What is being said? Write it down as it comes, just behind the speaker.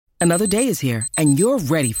Another day is here, and you're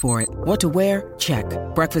ready for it. What to wear? Check.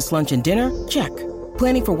 Breakfast, lunch, and dinner? Check.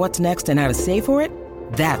 Planning for what's next and how to save for it?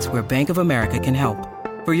 That's where Bank of America can help.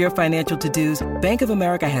 For your financial to-dos, Bank of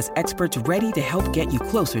America has experts ready to help get you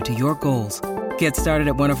closer to your goals. Get started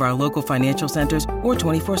at one of our local financial centers or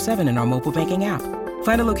 24/7 in our mobile banking app.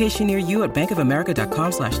 Find a location near you at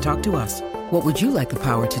bankofamerica.com/talktous. What would you like the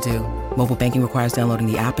power to do? Mobile banking requires downloading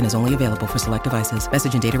the app and is only available for select devices.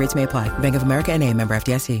 Message and data rates may apply. Bank of America N.A., member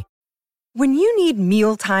FDIC. When you need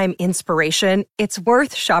mealtime inspiration, it's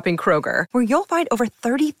worth shopping Kroger, where you'll find over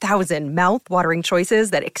 30,000 mouth-watering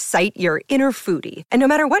choices that excite your inner foodie. And no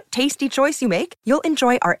matter what tasty choice you make, you'll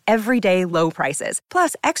enjoy our everyday low prices,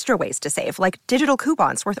 plus extra ways to save, like digital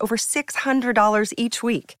coupons worth over $600 each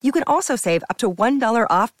week. You can also save up to $1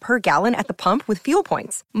 off per gallon at the pump with fuel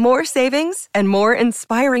points. More savings and more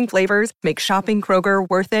inspiring flavors make shopping Kroger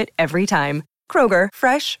worth it every time. Kroger,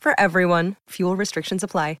 fresh for everyone. Fuel restrictions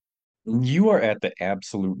apply. You are at the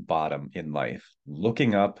absolute bottom in life,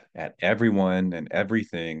 looking up at everyone and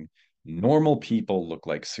everything. Normal people look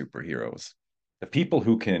like superheroes. The people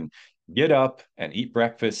who can get up and eat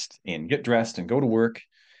breakfast and get dressed and go to work,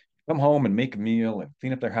 come home and make a meal and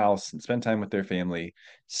clean up their house and spend time with their family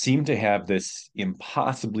seem to have this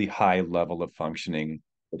impossibly high level of functioning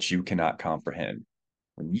that you cannot comprehend.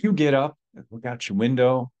 When you get up and look out your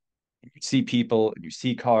window, you see people and you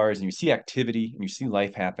see cars and you see activity and you see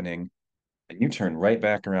life happening, and you turn right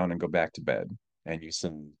back around and go back to bed and you say,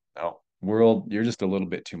 "Oh, world, you're just a little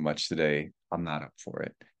bit too much today. I'm not up for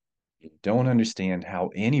it." You don't understand how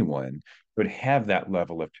anyone could have that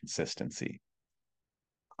level of consistency.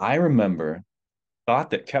 I remember thought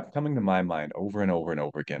that kept coming to my mind over and over and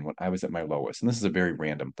over again when I was at my lowest, and this is a very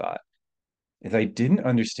random thought, is I didn't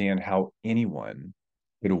understand how anyone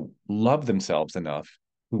could love themselves enough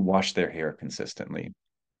to wash their hair consistently.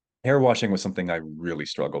 Hair washing was something I really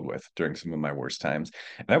struggled with during some of my worst times.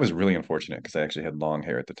 And I was really unfortunate because I actually had long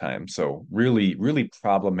hair at the time. So really, really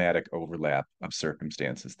problematic overlap of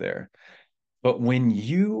circumstances there. But when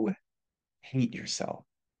you hate yourself,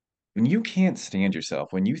 when you can't stand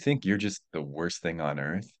yourself, when you think you're just the worst thing on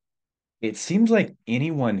earth, it seems like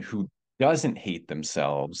anyone who doesn't hate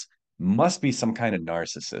themselves must be some kind of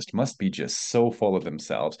narcissist, must be just so full of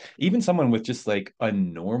themselves. Even someone with just like a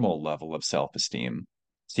normal level of self-esteem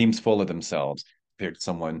seems full of themselves compared to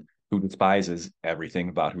someone who despises everything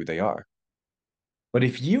about who they are. But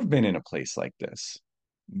if you've been in a place like this,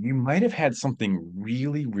 you might have had something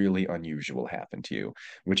really, really unusual happen to you,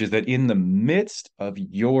 which is that in the midst of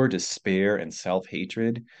your despair and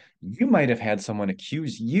self-hatred, you might have had someone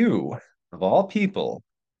accuse you, of all people,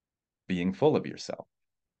 being full of yourself.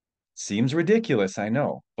 Seems ridiculous, I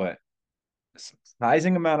know, but a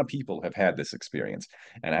surprising amount of people have had this experience,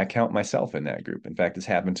 and I count myself in that group. In fact, it's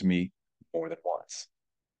happened to me more than once.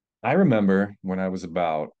 I remember when I was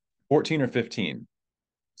about 14 or 15,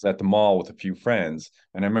 was at the mall with a few friends,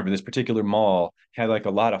 and I remember this particular mall had like a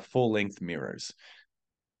lot of full-length mirrors.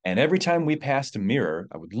 And every time we passed a mirror,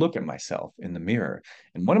 I would look at myself in the mirror.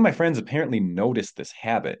 And one of my friends apparently noticed this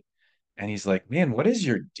habit. And he's like, "Man, what is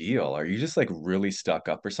your deal? Are you just like really stuck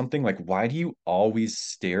up or something? Like, why do you always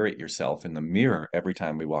stare at yourself in the mirror every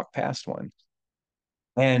time we walk past one?"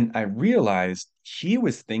 And I realized he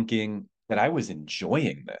was thinking that I was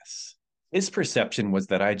enjoying this. His perception was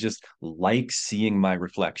that I just like seeing my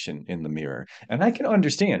reflection in the mirror. And I can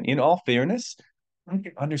understand, in all fairness, I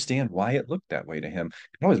can understand why it looked that way to him.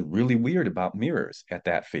 I was really weird about mirrors at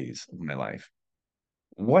that phase of my life.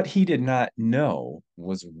 What he did not know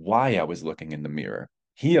was why I was looking in the mirror.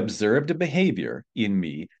 He observed a behavior in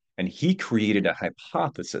me and he created a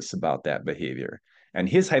hypothesis about that behavior. And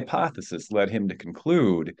his hypothesis led him to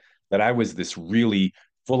conclude that I was this really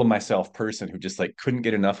full of myself person who just like couldn't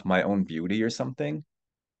get enough of my own beauty or something.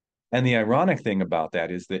 And the ironic thing about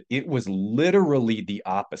that is that it was literally the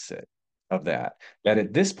opposite of that. That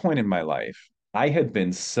at this point in my life, I had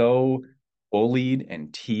been so bullied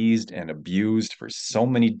and teased and abused for so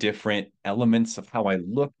many different elements of how I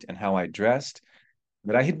looked and how I dressed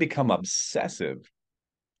that I had become obsessive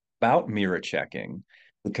about mirror checking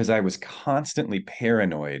because I was constantly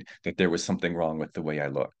paranoid that there was something wrong with the way I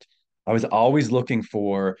looked. I was always looking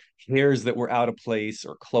for hairs that were out of place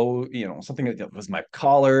or clothes, something that was my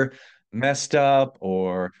collar messed up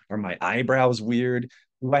or my eyebrows weird.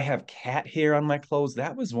 Do I have cat hair on my clothes?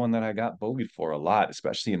 That was one that I got bullied for a lot,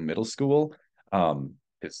 especially in middle school.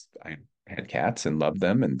 Because I had cats and loved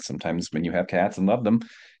them. And sometimes when you have cats and love them,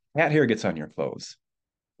 cat hair gets on your clothes.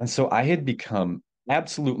 And so I had become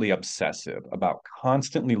absolutely obsessive about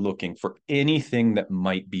constantly looking for anything that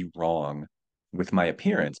might be wrong with my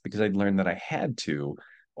appearance because I'd learned that I had to,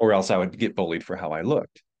 or else I would get bullied for how I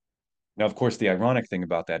looked. Now, of course, the ironic thing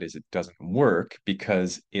about that is it doesn't work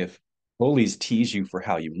because if bullies tease you for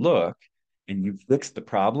how you look and you fix the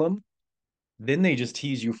problem, then they just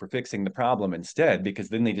tease you for fixing the problem instead, because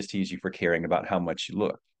then they just tease you for caring about how much you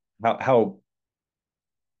look. How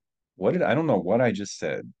what did I don't know what I just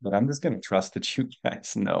said, but I'm just gonna trust that you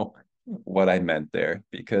guys know what I meant there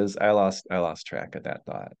because I lost track of that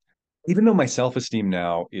thought. Even though my self-esteem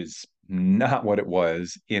now is not what it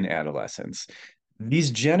was in adolescence,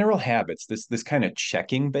 these general habits, this kind of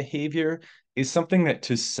checking behavior is something that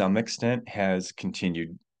to some extent has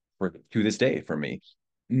continued for to this day for me.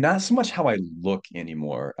 Not so much how I look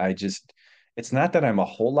anymore. It's not that I'm a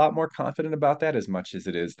whole lot more confident about that as much as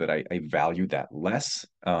it is that I value that less.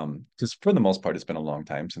 Because for the most part, it's been a long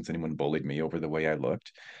time since anyone bullied me over the way I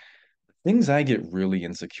looked. Things I get really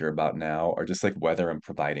insecure about now are just like whether I'm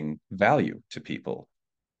providing value to people.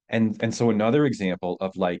 And so another example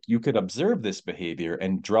of like you could observe this behavior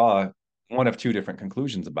and draw one of two different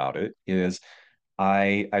conclusions about it is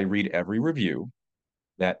I read every review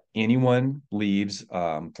that anyone leaves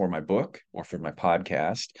for my book or for my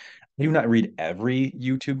podcast. I do not read every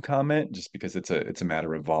YouTube comment just because it's a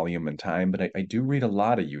matter of volume and time, but I do read a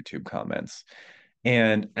lot of YouTube comments.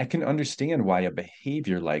 And I can understand why a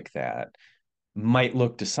behavior like that might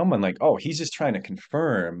look to someone like, oh, he's just trying to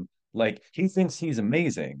confirm, like he thinks he's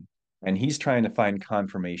amazing. And he's trying to find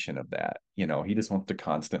confirmation of that. He just wants to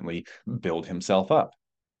constantly build himself up.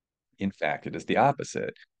 In fact, it is the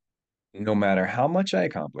opposite. No matter how much I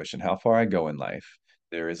accomplish and how far I go in life,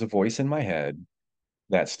 there is a voice in my head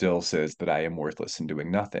that still says that I am worthless and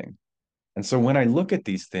doing nothing. And so when I look at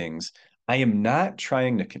these things, I am not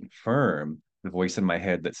trying to confirm the voice in my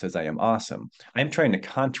head that says I am awesome. I'm trying to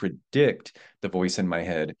contradict the voice in my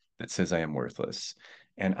head that says I am worthless.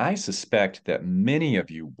 And I suspect that many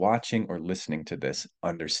of you watching or listening to this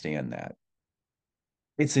understand that.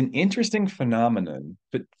 It's an interesting phenomenon,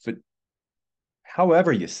 but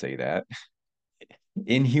however you say that,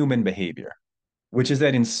 in human behavior, which is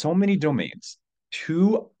that in so many domains,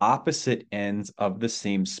 two opposite ends of the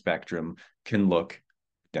same spectrum can look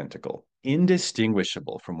identical,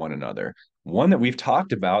 indistinguishable from one another. One that we've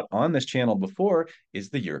talked about on this channel before is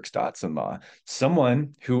the Yerkes-Dodson law.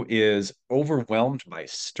 Someone who is overwhelmed by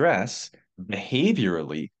stress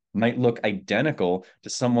behaviorally might look identical to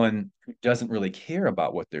someone who doesn't really care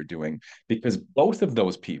about what they're doing because both of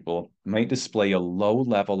those people might display a low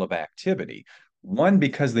level of activity. One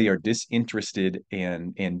because they are disinterested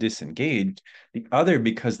and disengaged, the other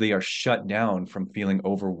because they are shut down from feeling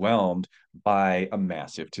overwhelmed by a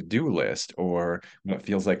massive to-do list or what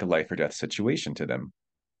feels like a life or death situation to them.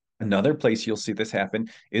 Another place you'll see this happen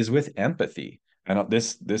is with empathy. And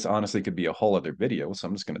this honestly could be a whole other video, so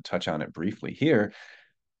I'm just going to touch on it briefly here.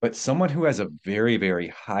 But someone who has a very, very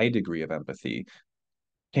high degree of empathy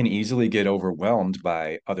can easily get overwhelmed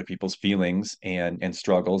by other people's feelings and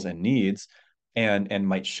struggles and needs and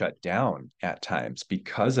might shut down at times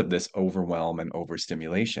because of this overwhelm and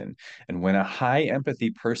overstimulation. And when a high empathy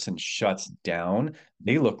person shuts down,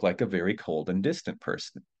 they look like a very cold and distant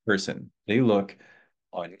person. They look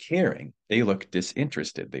uncaring. They look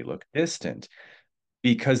disinterested. They look distant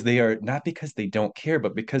because they are not because they don't care,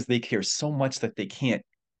 but because they care so much that they can't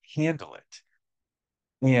handle it.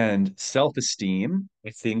 And self-esteem,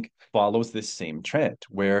 I think, follows this same trend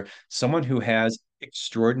where someone who has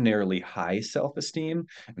extraordinarily high self-esteem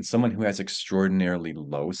and someone who has extraordinarily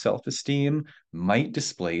low self-esteem might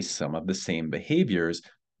display some of the same behaviors,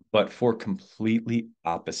 but for completely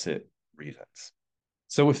opposite reasons.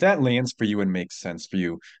 So if that lands for you and makes sense for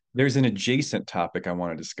you, there's an adjacent topic I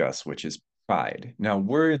want to discuss, which is pride. Now,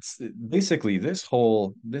 words, basically, this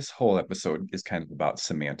whole episode is kind of about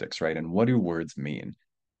semantics, right? And what do words mean?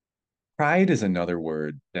 Pride is another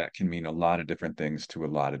word that can mean a lot of different things to a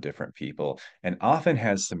lot of different people and often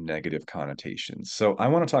has some negative connotations. So I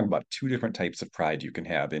want to talk about two different types of pride you can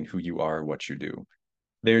have in who you are, what you do.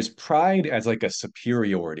 There's pride as like a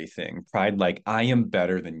superiority thing. Pride like I am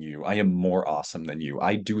better than you. I am more awesome than you.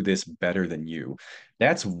 I do this better than you.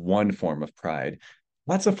 That's one form of pride.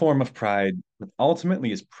 That's a form of pride that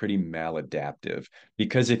ultimately is pretty maladaptive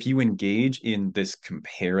because if you engage in this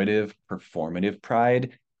comparative performative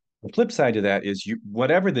pride, the flip side to that is you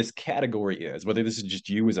whatever this category is, whether this is just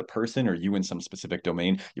you as a person or you in some specific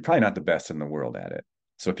domain, you're probably not the best in the world at it.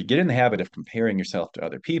 So if you get in the habit of comparing yourself to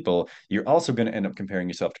other people, you're also going to end up comparing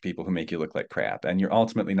yourself to people who make you look like crap. And you're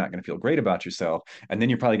ultimately not going to feel great about yourself. And then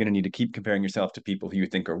you're probably going to need to keep comparing yourself to people who you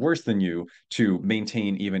think are worse than you to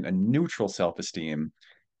maintain even a neutral self-esteem.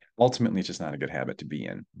 Ultimately, it's just not a good habit to be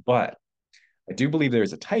in. But I do believe there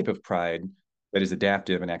is a type of pride that is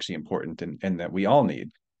adaptive and actually important and that we all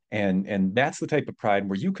need. And that's the type of pride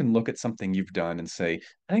where you can look at something you've done and say,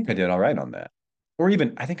 I think I did all right on that. Or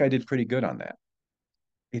even, I think I did pretty good on that.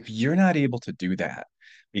 If you're not able to do that,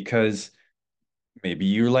 because maybe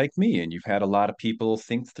you're like me and you've had a lot of people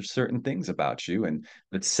think there's certain things about you. And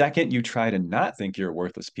the second you try to not think you're a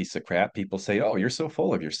worthless piece of crap, people say, oh, you're so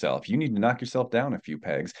full of yourself. You need to knock yourself down a few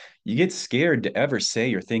pegs. You get scared to ever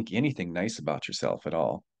say or think anything nice about yourself at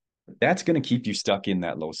all. That's going to keep you stuck in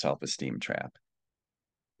that low self-esteem trap.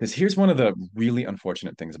 Because here's one of the really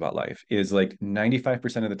unfortunate things about life is like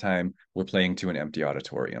 95% of the time we're playing to an empty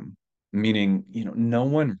auditorium, meaning, no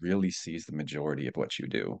one really sees the majority of what you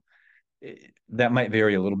do. That might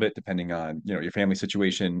vary a little bit depending on, your family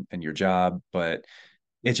situation and your job, but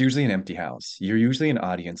it's usually an empty house. You're usually an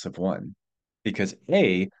audience of one because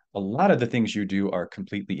a lot of the things you do are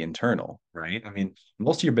completely internal, right? I mean,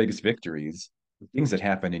 most of your biggest victories are things that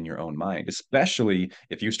happen in your own mind, especially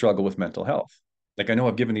if you struggle with mental health. Like I know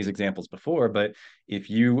I've given these examples before, but if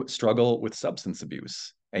you struggle with substance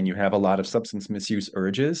abuse and you have a lot of substance misuse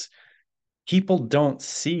urges, people don't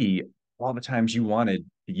see all the times you wanted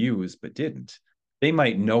to use but didn't. They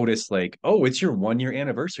might notice like, oh, it's your 1 year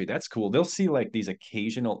anniversary. That's cool. They'll see like these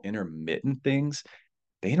occasional intermittent things.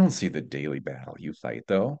 They don't see the daily battle you fight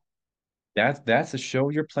though. That's a show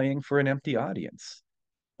you're playing for an empty audience.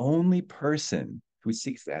 Only person who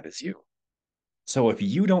sees that is you. So if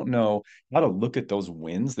you don't know how to look at those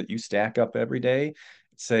wins that you stack up every day,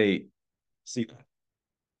 say, see that.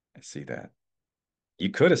 I see that. You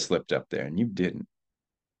could have slipped up there and you didn't.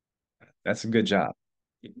 That's a good job.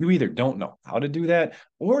 You either don't know how to do that,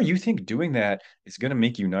 or you think doing that is going to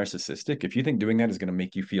make you narcissistic. If you think doing that is going to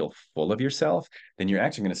make you feel full of yourself, then you're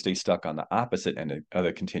actually going to stay stuck on the opposite end of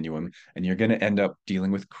the continuum, and you're going to end up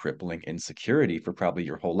dealing with crippling insecurity for probably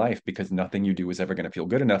your whole life because nothing you do is ever going to feel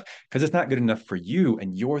good enough because it's not good enough for you,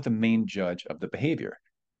 and you're the main judge of the behavior.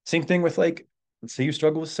 Same thing with like, say you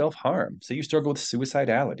struggle with self-harm, say you struggle with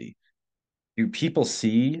suicidality. Do people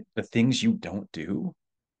see the things you don't do?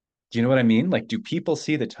 Do you know what I mean? Like, do people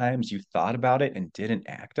see the times you thought about it and didn't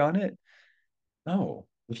act on it? No.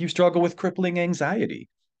 If you struggle with crippling anxiety,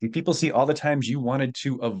 do people see all the times you wanted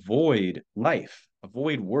to avoid life,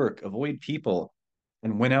 avoid work, avoid people,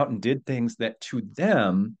 and went out and did things that to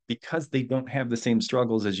them, because they don't have the same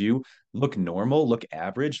struggles as you, look normal, look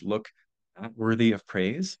average, look not worthy of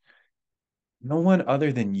praise? No one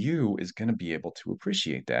other than you is going to be able to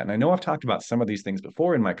appreciate that. And I know I've talked about some of these things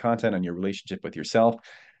before in my content on your relationship with yourself,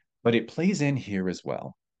 but it plays in here as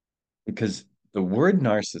well because the word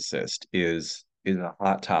narcissist is a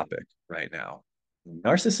hot topic right now.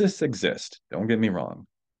 Narcissists exist, don't get me wrong,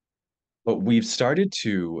 but we've started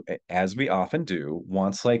to, as we often do,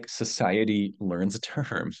 once like society learns a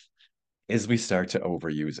term, is we start to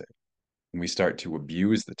overuse it and we start to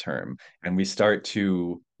abuse the term and we start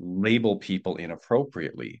to label people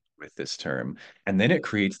inappropriately with this term. And then it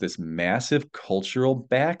creates this massive cultural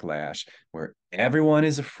backlash where everyone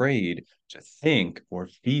is afraid to think or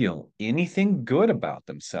feel anything good about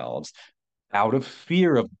themselves out of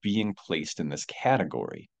fear of being placed in this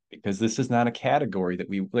category. Because this is not a category that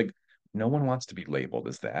we like, no one wants to be labeled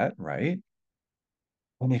as that, right?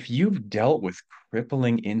 And if you've dealt with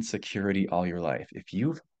crippling insecurity all your life, if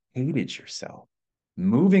you've hated yourself,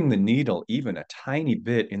 moving the needle even a tiny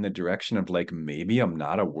bit in the direction of like, maybe I'm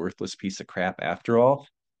not a worthless piece of crap after all,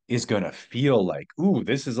 is going to feel like, ooh,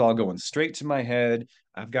 this is all going straight to my head.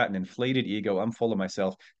 I've got an inflated ego. I'm full of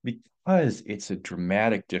myself because it's a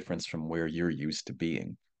dramatic difference from where you're used to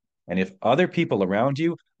being. And if other people around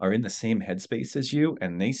you are in the same headspace as you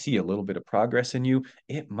and they see a little bit of progress in you,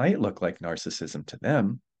 it might look like narcissism to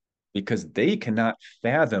them because they cannot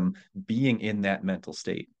fathom being in that mental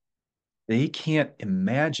state. They can't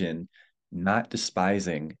imagine not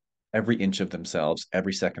despising every inch of themselves,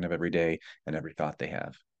 every second of every day, and every thought they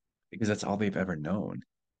have because that's all they've ever known.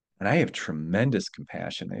 And I have tremendous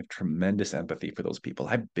compassion. I have tremendous empathy for those people.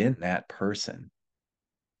 I've been that person.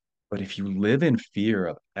 But if you live in fear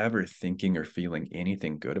of ever thinking or feeling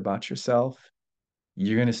anything good about yourself,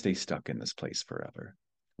 you're going to stay stuck in this place forever.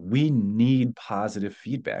 We need positive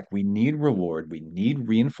feedback. We need reward. We need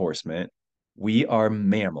reinforcement. We are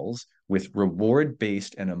mammals with reward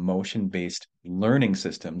based and emotion based learning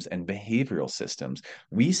systems and behavioral systems.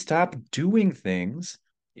 We stop doing things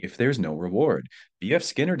if there's no reward. B.F.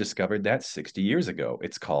 Skinner discovered that 60 years ago.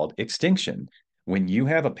 It's called extinction. When you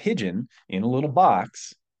have a pigeon in a little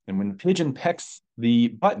box, and when the pigeon pecks the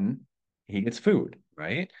button, he gets food,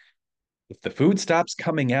 right? If the food stops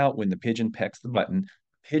coming out when the pigeon pecks the button,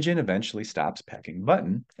 the pigeon eventually stops pecking the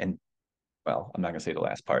button. And well, I'm not going to say the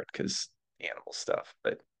last part because animal stuff,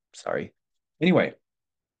 but sorry. Anyway,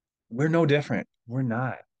 we're no different. We're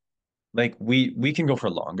not. Like we can go for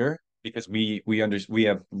longer because we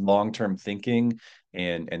have long-term thinking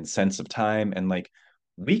and sense of time, and like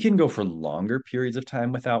we can go for longer periods of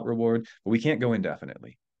time without reward, but we can't go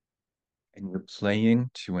indefinitely. And you're playing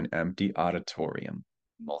to an empty auditorium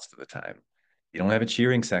most of the time. You don't have a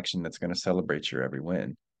cheering section that's going to celebrate your every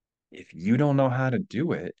win. If you don't know how to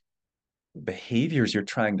do it, behaviors you're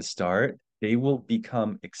trying to start, they will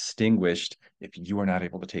become extinguished if you are not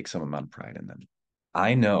able to take some amount of pride in them.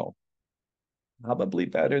 I know, probably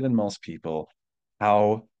better than most people,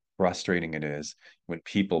 how frustrating it is when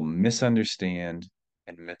people misunderstand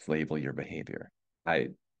and mislabel your behavior. I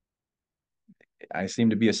I seem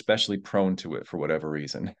to be especially prone to it for whatever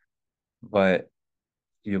reason. But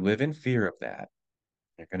you live in fear of that,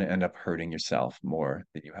 you're going to end up hurting yourself more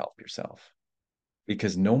than you help yourself.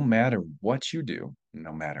 Because no matter what you do,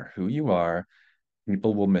 no matter who you are,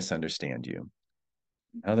 people will misunderstand you.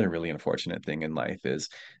 Another really unfortunate thing in life is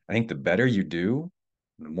I think the better you do,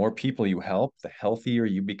 the more people you help, the healthier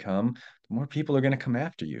you become, the more people are going to come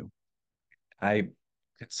after you. I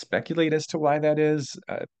could speculate as to why that is.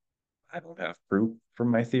 I don't have proof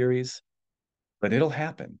from my theories, but it'll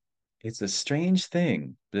happen. It's a strange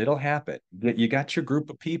thing, but it'll happen. That you got your group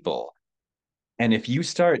of people. And if you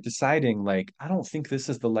start deciding, like, I don't think this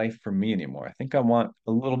is the life for me anymore, I think I want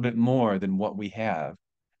a little bit more than what we have,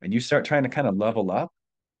 and you start trying to kind of level up,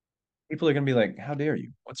 people are going to be like, how dare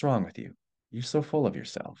you? What's wrong with you? You're so full of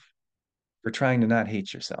yourself. You're trying to not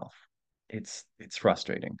hate yourself. It's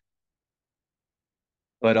frustrating.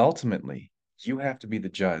 But ultimately, you have to be the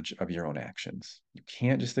judge of your own actions. You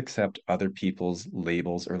can't just accept other people's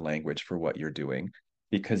labels or language for what you're doing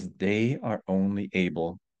because they are only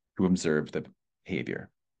able to observe the behavior.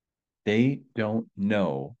 They don't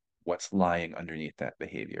know what's lying underneath that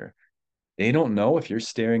behavior. They don't know if you're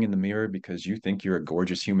staring in the mirror because you think you're a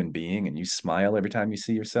gorgeous human being and you smile every time you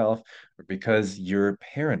see yourself, or because you're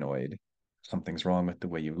paranoid. Something's wrong with the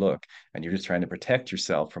way you look, and you're just trying to protect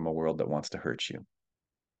yourself from a world that wants to hurt you.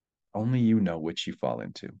 Only you know which you fall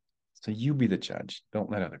into. So you be the judge. Don't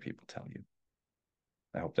let other people tell you.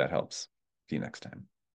 I hope that helps. See you next time.